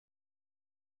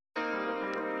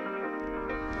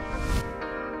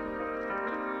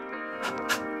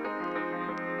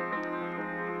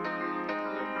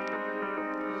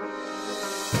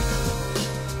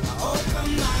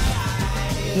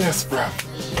Yes, bruv.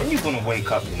 When you gonna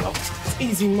wake up, Leo? It's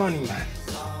easy money, man.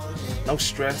 No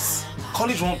stress.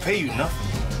 College won't pay you nothing.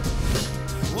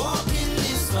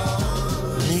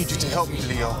 I need you to help me,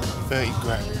 Leo. 30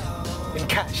 grand. In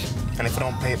cash? And if I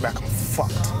don't pay it back, I'm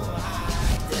fucked.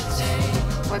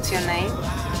 What's your name?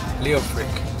 Leo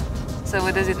Frick. So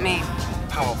what does it mean?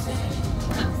 Powerful.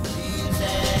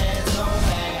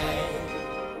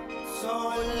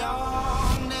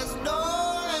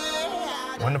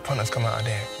 When the punters come out of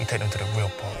there, you take them to the real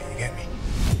party, you get me?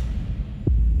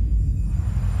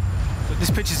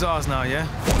 This pitch is ours now, yeah?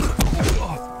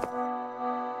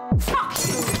 Fuck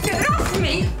you! Get off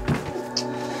me!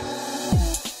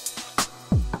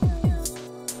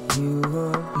 You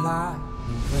apply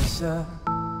pressure,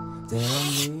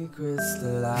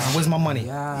 Where's my money?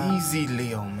 Easy,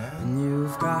 Leo, man. And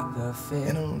you've got the fit.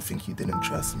 I don't think you didn't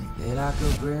trust me. That I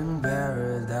could bring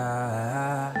paradise.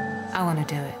 I want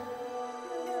to do it.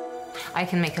 I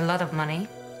can make a lot of money,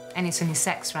 and it's only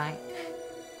sex, right?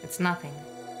 It's nothing.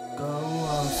 Go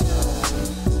on.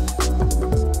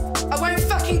 I won't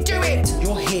fucking do it!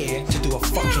 You're here to do a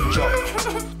fucking job.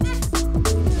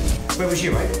 Where was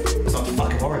you, mate? It's not to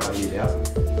fucking worry about you, Leo.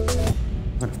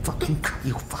 I'm gonna fucking cut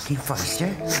your fucking face,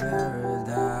 yeah?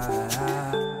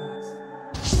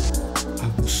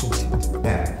 I'm sorted.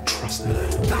 Yeah, trust me.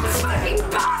 Fucking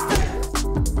bastard!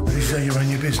 You say you run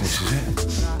your business, is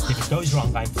it? If it goes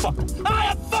wrong, I'm fucked.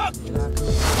 I am fucked!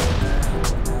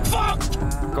 Fucked!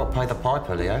 Got to pay the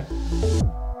piper, Leo.